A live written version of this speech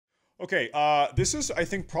Okay, this is, I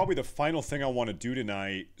think, probably the final thing I want to do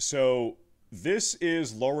tonight. So this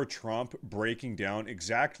is Lara Trump breaking down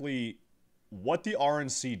exactly what the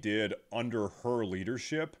RNC did under her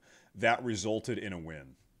leadership that resulted in a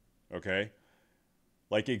win. Okay?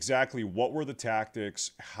 Like exactly what were the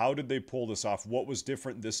tactics? How did they pull this off? What was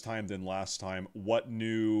different this time than last time? What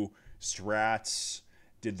new strats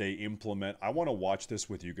did they implement? I want to watch this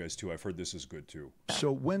with you guys too. I've heard this is good too.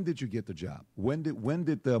 So when did you get the job? When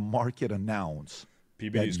did the market announce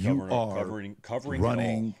PBD's that you covering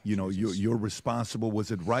running? it all. You know, you're responsible.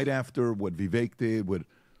 Was it right after what Vivek did with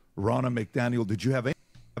Ronna McDaniel? Did you have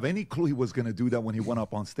any clue he was going to do that when he went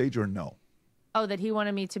up on stage, or no? Oh, that he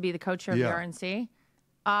wanted me to be the co-chair of the RNC?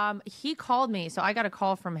 He called me, so I got a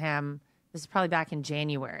call from him. This is probably back in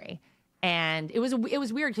January. And it was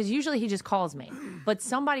weird because usually he just calls me. But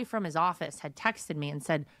somebody from his office had texted me and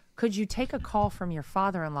said, could you take a call from your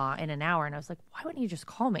father-in-law in an hour? And I was like, why wouldn't you just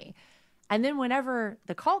call me? And then whenever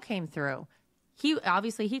the call came through, he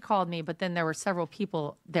called me, but then there were several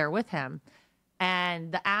people there with him.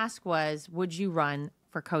 And the ask was, would you run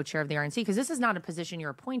for co-chair of the RNC? Because this is not a position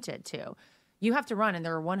you're appointed to. You have to run, and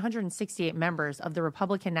there are 168 members of the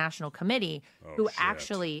Republican National Committee who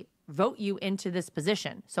actually vote you into this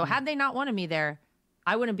position. So had they not wanted me there,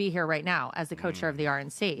 I wouldn't be here right now as the co-chair of the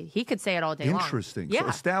RNC. He could say it all day long. Interesting. Yeah. So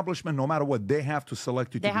establishment, no matter what, they have to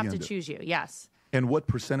select you to be in They have to there. choose you, yes. And what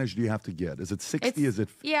percentage do you have to get? Is it 60? Is it?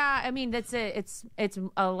 Yeah, I mean, it's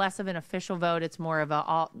a less of an official vote. It's more of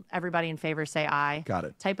a everybody in favor say aye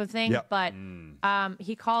type of thing. Yep. But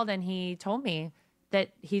he called and he told me that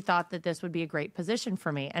he thought that this would be a great position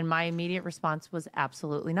for me. And my immediate response was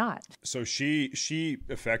absolutely not. So she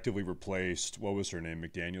effectively replaced, what was her name,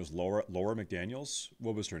 McDaniels? Lara McDaniels?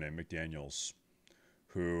 What was her name? McDaniels,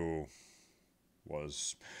 who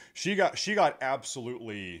was, she got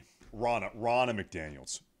absolutely Ronna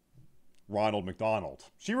McDaniels. Ronald McDonald.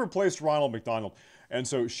 She replaced Ronald McDonald. And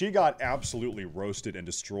so she got absolutely roasted and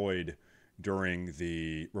destroyed during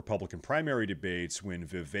the Republican primary debates when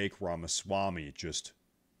Vivek Ramaswamy just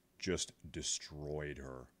destroyed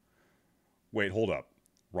her. Wait, hold up.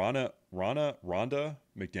 Rhonda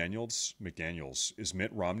McDaniels is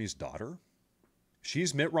Mitt Romney's daughter?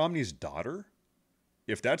 She's Mitt Romney's daughter?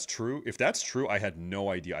 If that's true, I had no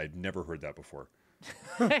idea. I'd never heard that before.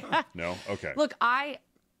 No? Okay. Look, I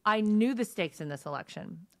knew the stakes in this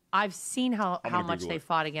election. I've seen how much they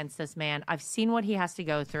fought against this man. I've seen what he has to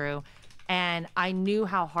go through. And I knew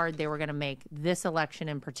how hard they were going to make this election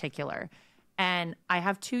in particular. And I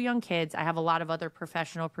have 2 young kids. I have a lot of other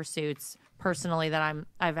professional pursuits personally that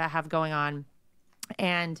I have going on.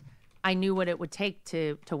 And I knew what it would take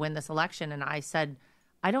to win this election. And I said,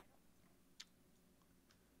 I don't.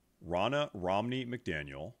 Ronna Romney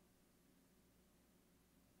McDaniel,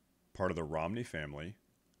 part of the Romney family.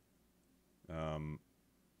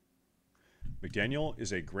 McDaniel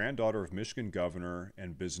is a granddaughter of Michigan governor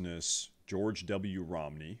and business George W.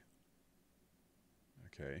 Romney.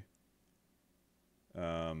 Okay.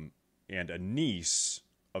 And a niece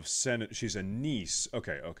of Senate. She's a niece.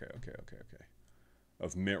 Okay.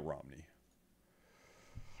 Of Mitt Romney.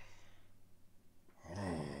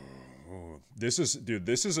 Oh. This is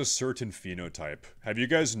a certain phenotype. Have you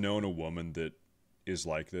guys known a woman that is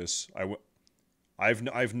like this?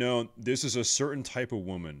 I've known, this is a certain type of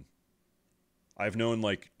woman. I've known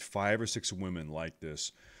like 5 or 6 women like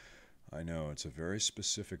this. I know, it's a very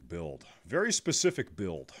specific build. Very specific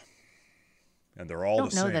build. And they're all the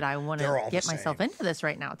same. I don't know that I want to get myself into this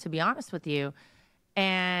right now, to be honest with you.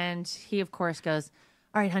 And he, of course, goes,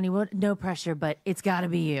 all right, honey, well, no pressure, but it's got to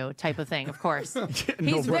be you type of thing, of course.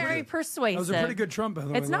 He's very persuasive. That was a pretty good Trump, by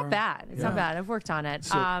the way. It's not bad. It's not bad. I've worked on it.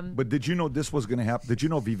 So, but did you know this was going to happen? Did you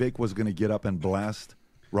know Vivek was going to get up and blast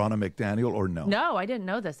Ronna McDaniel, or no? No, I didn't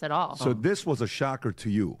know this at all. So this was a shocker to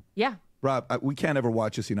you. Yeah. Rob, we can't ever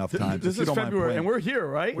watch this enough times. This is February, and we're here,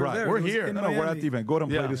 right? We're here. No, we're at the event. Go ahead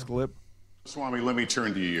and play this clip. Swami, let me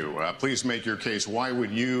turn to you. Please make your case. Why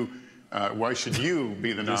should you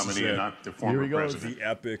be the nominee and not the former president? The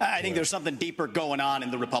epic. I think there's something deeper going on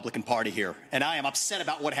in the Republican Party here, and I am upset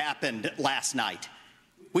about what happened last night.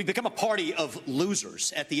 We've become a party of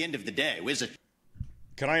losers at the end of the day. Is it?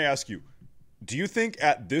 Can I ask you, do you think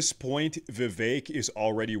at this point Vivek is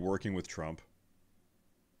already working with Trump?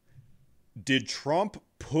 Did Trump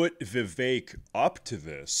put Vivek up to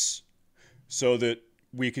this so that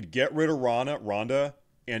we could get rid of Rhonda,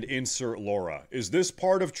 and insert Lara? Is this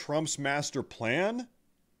part of Trump's master plan?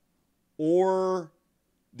 Or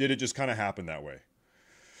did it just kind of happen that way?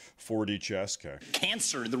 4D chess, okay.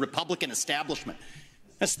 Cancer in the Republican establishment.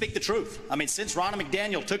 Let's speak the truth. I mean, since Ronna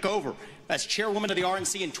McDaniel took over as chairwoman of the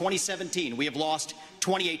RNC in 2017, we have lost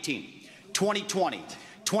 2018, 2020,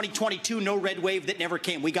 2022, no red wave that never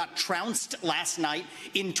came. We got trounced last night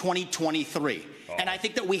in 2023. And I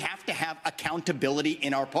think that we have to have accountability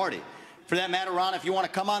in our party. For that matter, Ron, if you want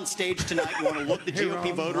to come on stage tonight, you want to look the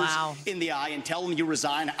GOP voters in the eye and tell them you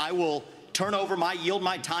resign, I will yield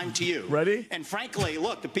my time to you. Ready? And frankly,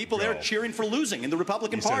 look, the people there cheering for losing in the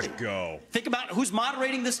Republican Party. Go. Think about who's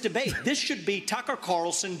moderating this debate. This should be Tucker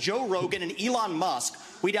Carlson, Joe Rogan, and Elon Musk.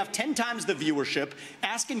 We'd have 10 times the viewership,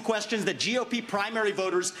 asking questions that GOP primary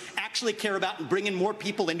voters actually care about and bringing more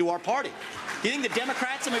people into our party. Do you think the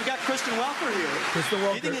Democrats, and we've got Kristen Welker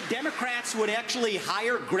here, do you think the Democrats would actually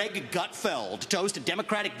hire Greg Gutfeld to host a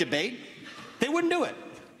Democratic debate? They wouldn't do it.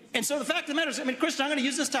 And so the fact of the matter is, I mean, Kristen, I'm going to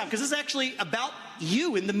use this time because this is actually about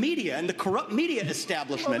you in the media and the corrupt media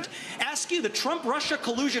establishment. Ask you, the Trump-Russia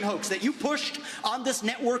collusion hoax that you pushed on this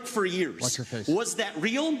network for years, was that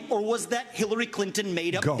real or was that Hillary Clinton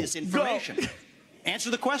made up disinformation?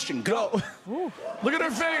 Answer the question. Go. Look at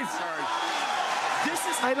her face.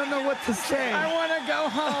 I don't know what to say. I want to go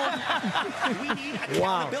home. We need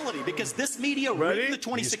accountability because this media rigged the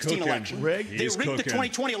 2016 election. They rigged the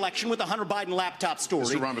 2020 election with the Hunter Biden laptop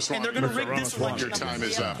story. And they're going to rig this election. Your time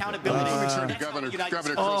is up. Accountability. Governor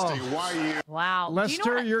Christie, why you... Wow.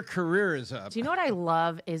 Lester, your career is up. Do you know what I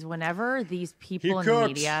love is whenever these people in the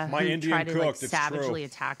media who try to like savagely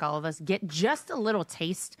attack all of us get just a little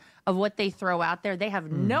taste of what they throw out there, they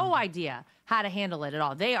have no idea how to handle it at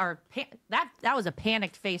all. They are that was a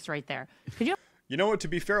panicked face right there. Could you? You know what? To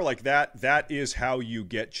be fair, like that is how you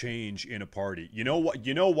get change in a party. You know what?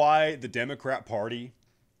 You know why the Democrat Party,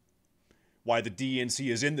 why the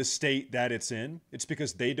DNC is in the state that it's in? It's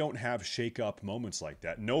because they don't have shake-up moments like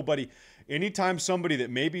that. Nobody, anytime somebody that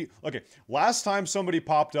maybe, okay, last time somebody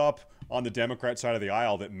popped up on the Democrat side of the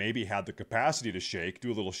aisle that maybe had the capacity to shake,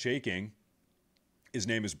 do a little shaking, his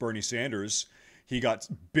name is Bernie Sanders. He got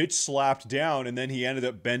bitch slapped down, and then he ended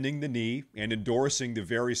up bending the knee and endorsing the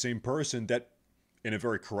very same person that, in a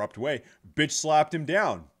very corrupt way, bitch slapped him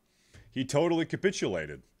down. He totally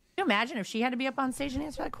capitulated. Can you imagine if she had to be up on stage and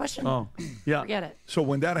answer that question? Oh, yeah. Forget it. So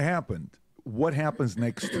when that happened, what happens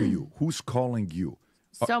next to you? Who's calling you?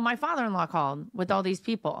 So my father-in-law called with all these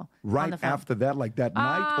people. Right after that, like that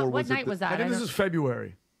night? Or what night was that? I think this is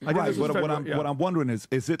February. Right. What I'm wondering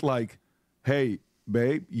is it like, hey,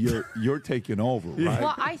 babe, you're taking over, right?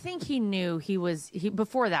 Well, I think he knew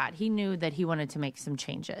before that, he knew that he wanted to make some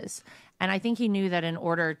changes. And I think he knew that in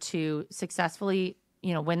order to successfully,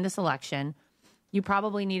 win this election, you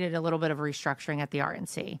probably needed a little bit of restructuring at the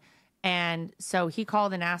RNC. And so he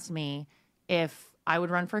called and asked me if I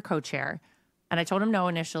would run for co-chair. And I told him no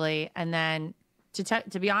initially. And then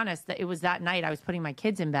to be honest, that it was that night I was putting my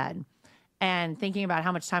kids in bed and thinking about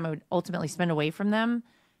how much time I would ultimately spend away from them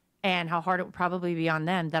and how hard it would probably be on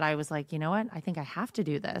them, that I was like, you know what? I think I have to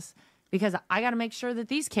do this because I got to make sure that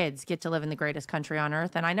these kids get to live in the greatest country on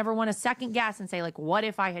earth. And I never want to second guess and say, like, what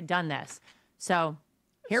if I had done this? So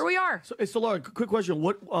here we are. So Lara, quick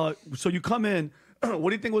question. So you come in,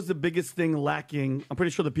 what do you think was the biggest thing lacking? I'm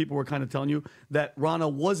pretty sure the people were kind of telling you that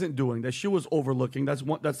Ronna wasn't doing, that she was overlooking. That's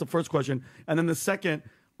the first question. And then the second,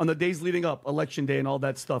 on the days leading up, Election Day and all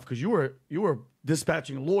that stuff, because you were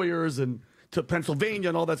dispatching lawyers and to Pennsylvania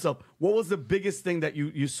and all that stuff. What was the biggest thing that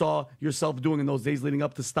you saw yourself doing in those days leading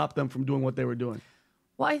up to stop them from doing what they were doing?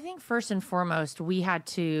 Well, I think first and foremost, we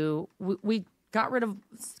got rid of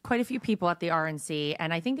quite a few people at the RNC,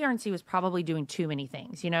 and I think the RNC was probably doing too many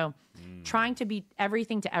things, trying to be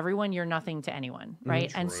everything to everyone, you're nothing to anyone,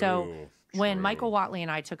 right? And so when Michael Whatley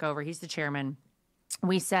and I took over, he's the chairman,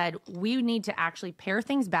 we said we need to actually pare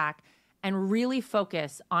things back and really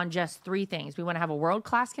focus on just three things. We want to have a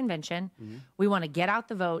world-class convention, we want to get out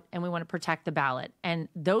the vote, and we want to protect the ballot. And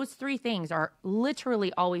those three things are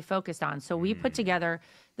literally all we focused on. So we put together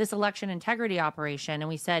this election integrity operation, and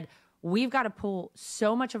we said, we've got to pull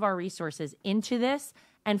so much of our resources into this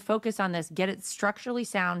and focus on this, get it structurally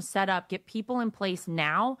sound, set up, get people in place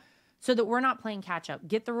now so that we're not playing catch up.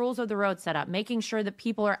 Get the rules of the road set up, making sure that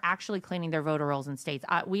people are actually cleaning their voter rolls in states.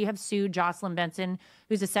 We have sued Jocelyn Benson,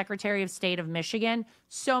 who's the Secretary of State of Michigan,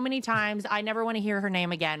 so many times. I never want to hear her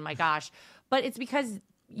name again, my gosh. But it's because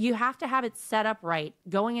you have to have it set up right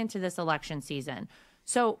going into this election season.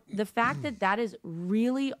 So the fact that that is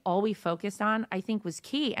really all we focused on, I think, was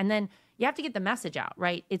key. And then you have to get the message out,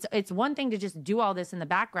 right? It's one thing to just do all this in the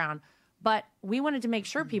background, but we wanted to make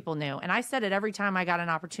sure people knew. And I said it every time I got an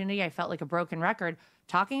opportunity. I felt like a broken record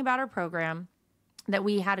talking about our program, that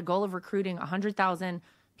we had a goal of recruiting 100,000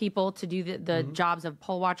 people to do the jobs of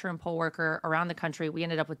poll watcher and poll worker around the country. We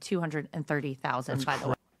ended up with 230,000, by the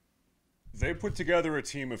way. They put together a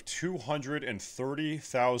team of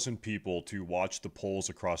 230,000 people to watch the polls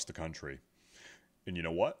across the country. And you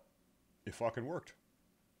know what? It fucking worked.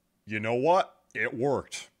 You know what? It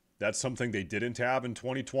worked. That's something they didn't have in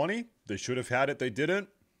 2020. They should have had it. They didn't.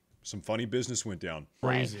 Some funny business went down.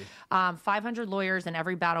 Crazy. 500 lawyers in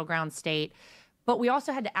every battleground state. But we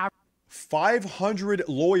also had to 500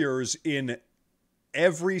 lawyers in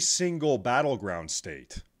every single battleground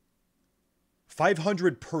state.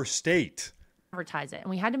 500 per state. Advertise it. And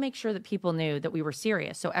we had to make sure that people knew that we were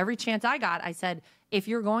serious. So every chance I got, I said, if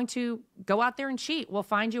you're going to go out there and cheat, we'll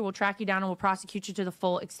find you, we'll track you down, and we'll prosecute you to the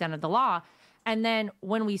full extent of the law. And then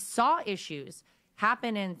when we saw issues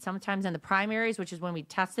happen sometimes in the primaries, which is when we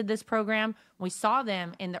tested this program, we saw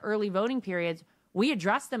them in the early voting periods, we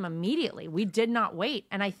addressed them immediately. We did not wait.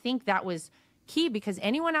 And I think that was key because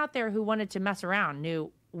anyone out there who wanted to mess around knew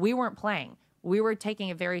we weren't playing. We were taking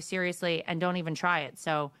it very seriously, and don't even try it.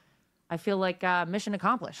 So I feel like mission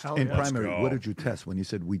accomplished. In primary, what did you test? When you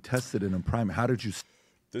said we tested it in primary, how did you...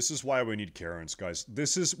 This is why we need Karens, guys.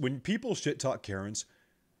 This is when people shit talk Karens.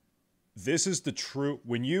 This is the true.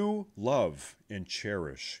 When you love and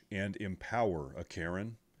cherish and empower a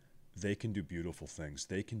Karen, they can do beautiful things.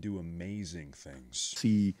 They can do amazing things.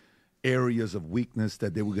 See areas of weakness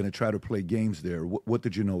that they were going to try to play games there. What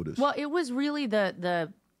did you notice? Well, it was really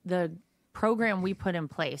the program we put in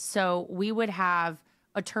place. So we would have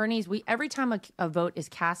attorneys. Every time a vote is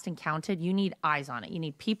cast and counted, you need eyes on it. You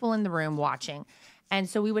need people in the room watching. And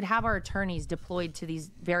so we would have our attorneys deployed to these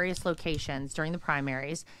various locations during the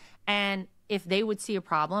primaries. And if they would see a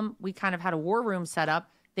problem, we kind of had a war room set up.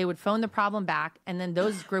 They would phone the problem back, and then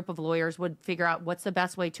those group of lawyers would figure out what's the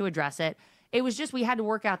best way to address it. It was just we had to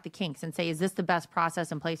work out the kinks and say, is this the best process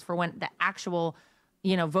in place for when the actual,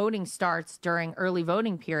 voting starts during early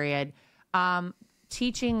voting period?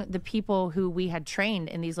 Teaching the people who we had trained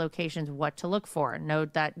in these locations what to look for.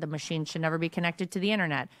 Note that the machine should never be connected to the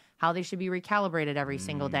internet, how they should be recalibrated every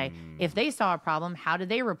single day. If they saw a problem, how do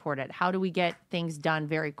they report it? How do we get things done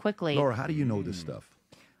very quickly? Laura, how do you know this stuff?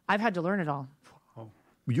 I've had to learn it all.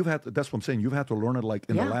 That's what I'm saying. You've had to learn it like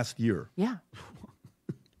in the last year. Yeah.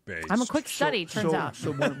 Based. I'm a quick study, turns out.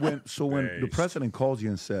 So when the president calls you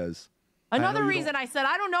and says... Another reason I said,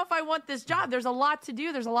 I don't know if I want this job. There's a lot to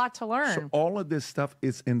do. There's a lot to learn. So all of this stuff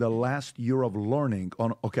is in the last year of learning.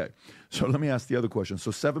 Okay, so let me ask the other question.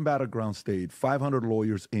 So 7 battleground state, 500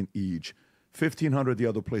 lawyers in each, 1,500 the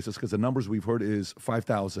other places, because the numbers we've heard is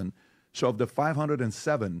 5,000. So of the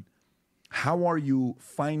 507, how are you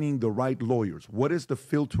finding the right lawyers? What is the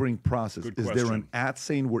filtering process? Good is question. there an ad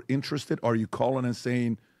saying we're interested? Are you calling and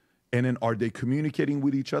saying... And then are they communicating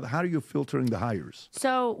with each other? How are you filtering the hires?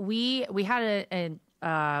 So we had a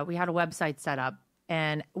website set up,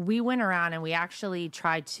 and we went around and we actually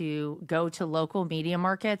tried to go to local media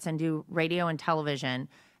markets and do radio and television.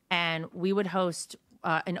 And we would host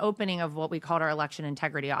an opening of what we called our election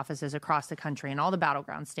integrity offices across the country in all the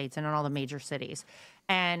battleground states and in all the major cities.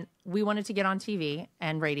 And we wanted to get on TV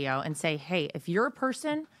and radio and say, hey, if you're a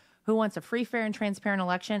person who wants a free, fair, and transparent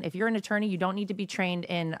election, if you're an attorney, you don't need to be trained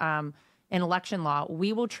in election law.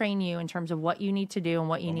 We will train you in terms of what you need to do and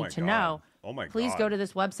what you need to know. Oh my Please God. go to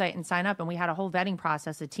this website and sign up. And we had a whole vetting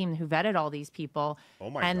process, a team who vetted all these people,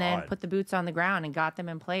 then put the boots on the ground and got them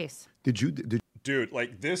in place. Dude,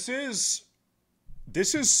 like this is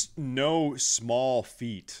no small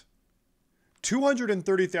feat.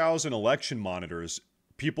 230,000 election monitors,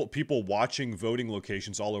 people watching voting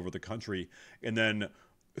locations all over the country, and then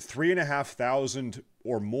 3,500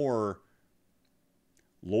 or more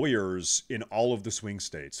lawyers in all of the swing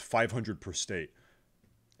states, 500 per state.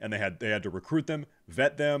 And they had to recruit them,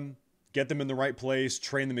 vet them, get them in the right place,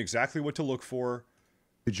 train them exactly what to look for.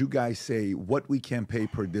 Did you guys say what we can pay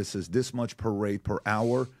per this is this much per rate per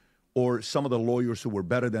hour? Or some of the lawyers who were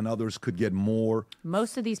better than others could get more?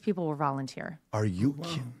 Most of these people were volunteer. Are you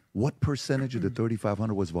kidding? What percentage of the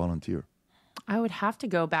 3,500 was volunteer? I would have to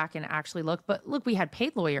go back and actually look. But look, we had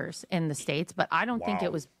paid lawyers in the states, but I don't think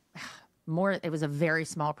it was more. It was a very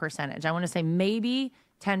small percentage. I want to say maybe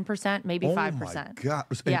 10%, maybe 5%. Oh my God!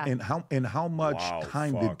 Yeah. And how much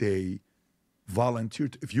time did they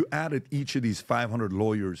volunteer? If you added each of these 500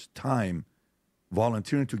 lawyers' time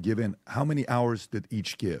volunteering to give in, how many hours did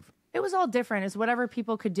each give? It was all different. It's whatever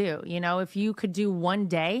people could do. If you could do one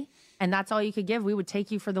day and that's all you could give, we would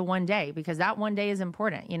take you for the one day because that one day is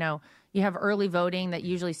important. You have early voting that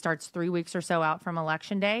usually starts 3 weeks or so out from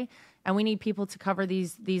election day, and we need people to cover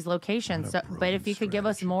these locations. But if you could give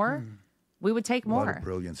us more, we would take more. What a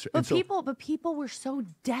brilliant but people were so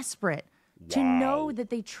desperate to know that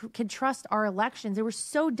they could trust our elections. They were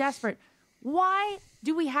so desperate. Why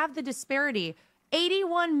do we have the disparity?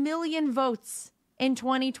 81 million votes in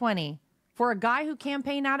 2020 for a guy who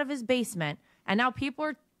campaigned out of his basement. And now people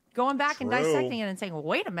are going back and dissecting it and saying, well,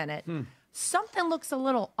 wait a minute. Something looks a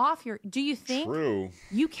little off here. Do you think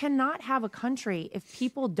you cannot have a country if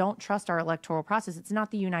people don't trust our electoral process? It's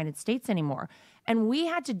not the United States anymore. And we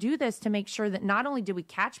had to do this to make sure that not only did we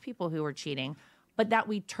catch people who were cheating, but that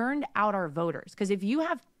we turned out our voters. Because if you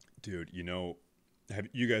have... Dude,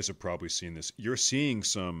 you guys have probably seen this. You're seeing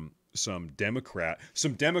some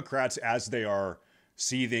Democrats as they are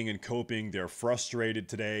seething and coping. They're frustrated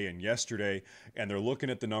today and yesterday, and they're looking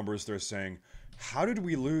at the numbers. They're saying, how did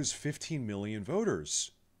we lose 15 million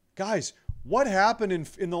voters? Guys, what happened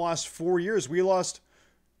in the last 4 years? We lost...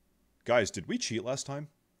 Guys, did we cheat last time?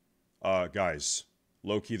 Guys,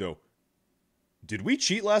 low-key though. Did we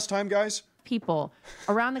cheat last time, guys? People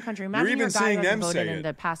around the country. Imagine you're a guy who hasn't voted in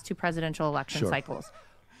the past 2 presidential election cycles.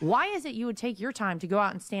 Why is it you would take your time to go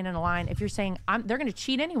out and stand in a line if you're saying they're going to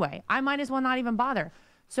cheat anyway? I might as well not even bother.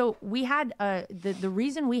 So we had the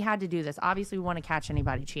reason we had to do this. Obviously, we want to catch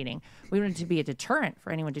anybody cheating. We wanted to be a deterrent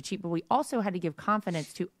for anyone to cheat, but we also had to give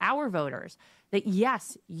confidence to our voters that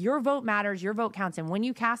yes, your vote matters, your vote counts, and when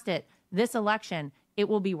you cast it this election, it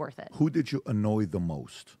will be worth it. Who did you annoy the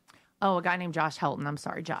most? Oh, a guy named Josh Helton. I'm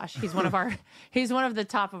sorry, Josh. He's one of the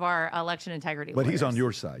top of our election integrity But lawyers. he's on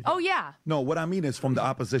your side. Oh, yeah. No, what I mean is from the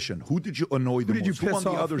opposition. Who did you annoy the most? Who on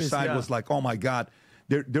the other side was like, oh my God,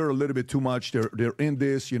 they're a little bit too much. They're in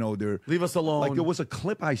this, they're... Leave us alone. Like there was a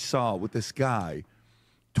clip I saw with this guy,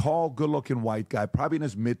 tall, good-looking white guy, probably in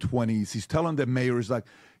his mid-20s. He's telling the mayor, he's like,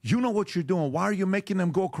 you know what you're doing. Why are you making them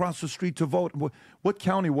go across the street to vote? What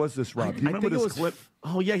county was this, Rob? Do you remember this clip?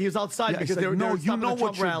 Oh, yeah, he was outside because they were no, you know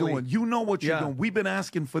what you're doing. You know what you're Yeah. doing. We've been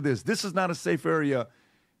asking for this. This is not a safe area.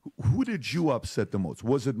 Who did you upset the most?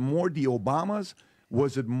 Was it more the Obamas?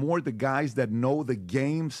 Was it more the guys that know the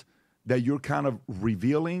games that you're kind of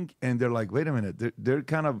revealing? And they're like, wait a minute, they're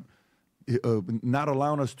kind of not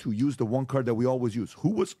allowing us to use the one card that we always use. Who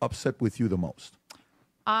was upset with you the most?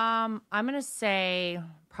 I'm going to say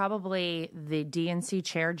probably the DNC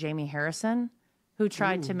chair, Jamie Harrison, who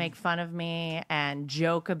tried to make fun of me and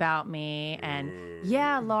joke about me. And,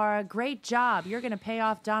 yeah, Lara, great job. You're going to pay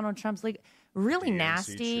off Donald Trump's league. Really DNC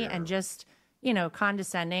nasty chair. And just,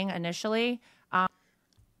 condescending initially.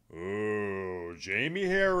 Ooh, Jamie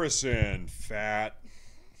Harrison, fat.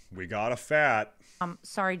 We got a fat.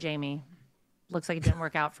 Sorry, Jamie. Looks like it didn't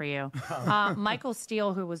work out for you. Michael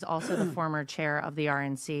Steele, who was also the former chair of the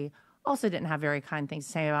RNC, also didn't have very kind things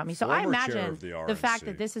to say about me. So I Former chair imagine of the the fact RNC.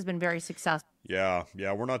 that this has been very successful Yeah,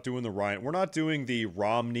 we're not doing we're not doing the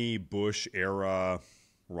Romney Bush era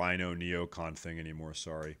Rhino neocon thing anymore.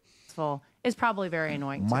 Sorry. is probably very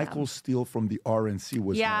annoying to Michael them. Steele from the RNC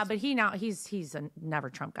was Yeah, but he's a never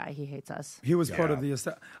Trump guy. He hates us. He was part of the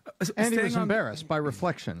and he was embarrassed by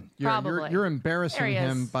reflection. Probably. You're embarrassing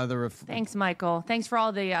him by the Thanks, Michael. Thanks for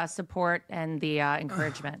all the support and the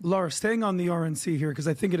encouragement. Lara, staying on the RNC here, because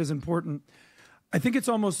I think it is important. I think it's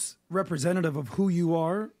almost representative of who you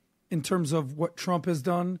are in terms of what Trump has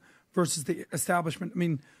done versus the establishment. I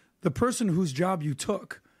mean, the person whose job you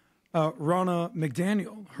took, Ronna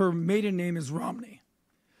McDaniel, her maiden name is Romney.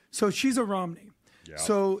 So she's a Romney. Yeah.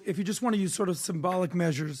 So if you just want to use sort of symbolic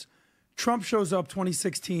measures, Trump shows up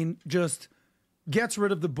 2016, just gets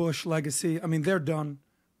rid of the Bush legacy. I mean, they're done.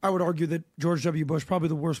 I would argue that George W. Bush, probably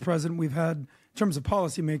the worst president we've had in terms of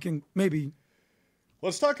policy making, maybe.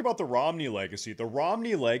 Let's talk about the Romney legacy. The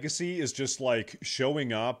Romney legacy is just like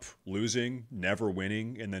showing up, losing, never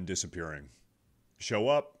winning, and then disappearing. Show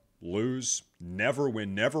up, lose, never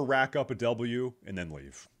win, never rack up a W, and then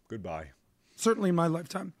leave. Goodbye. Certainly in my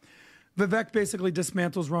lifetime. Vivek basically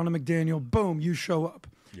dismantles Ronna McDaniel. Boom, you show up.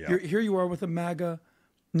 Yeah. Here you are with a MAGA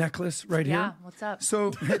necklace right here. Yeah, what's up? So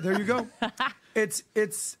there you go. It's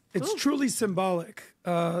truly symbolic.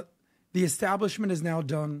 The establishment is now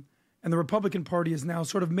done, and the Republican Party is now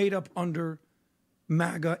sort of made up under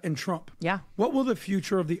MAGA and Trump. Yeah. What will the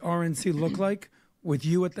future of the RNC look like with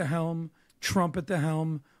you at the helm, Trump at the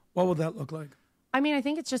helm? What will that look like? I mean, I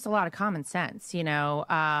think it's just a lot of common sense. You know,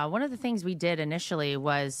 one of the things we did initially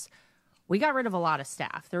was we got rid of a lot of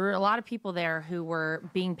staff. There were a lot of people there who were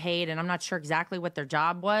being paid, and I'm not sure exactly what their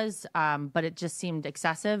job was, but it just seemed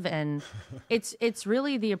excessive. And it's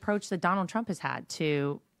really the approach that Donald Trump has had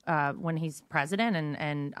to when he's president.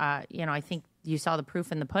 And you know, I think you saw the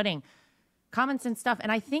proof in the pudding. Common sense stuff.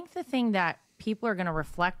 And I think the thing that people are going to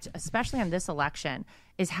reflect, especially on this election,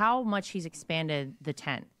 is how much he's expanded the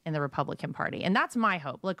tent in the Republican Party. And that's my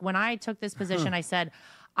hope. Look, when I took this position, I said,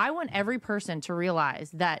 I want every person to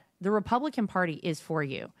realize that the Republican Party is for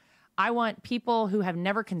you. I want people who have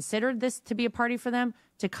never considered this to be a party for them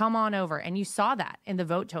to come on over. And you saw that in the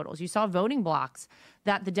vote totals. You saw voting blocks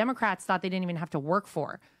that the Democrats thought they didn't even have to work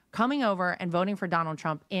for, coming over and voting for Donald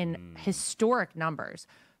Trump in historic numbers.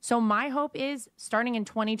 So my hope is, starting in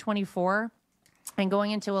 2024 and going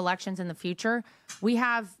into elections in the future, we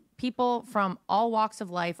have people from all walks of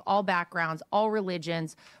life, all backgrounds, all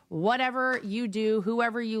religions, whatever you do,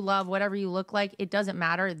 whoever you love, whatever you look like, it doesn't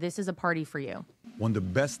matter. This is a party for you. One of the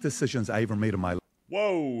best decisions I ever made in my life.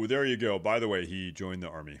 Whoa, there you go. By the way, he joined the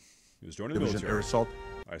Army. He was joining the military. Air assault.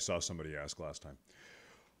 I saw somebody ask last time.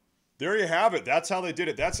 There you have it. That's how they did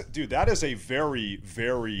it. Dude, that is a very,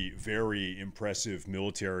 very, very impressive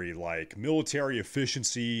military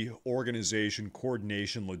efficiency, organization,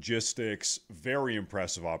 coordination, logistics. Very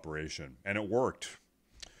impressive operation. And it worked.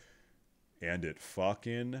 And it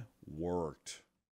fucking worked.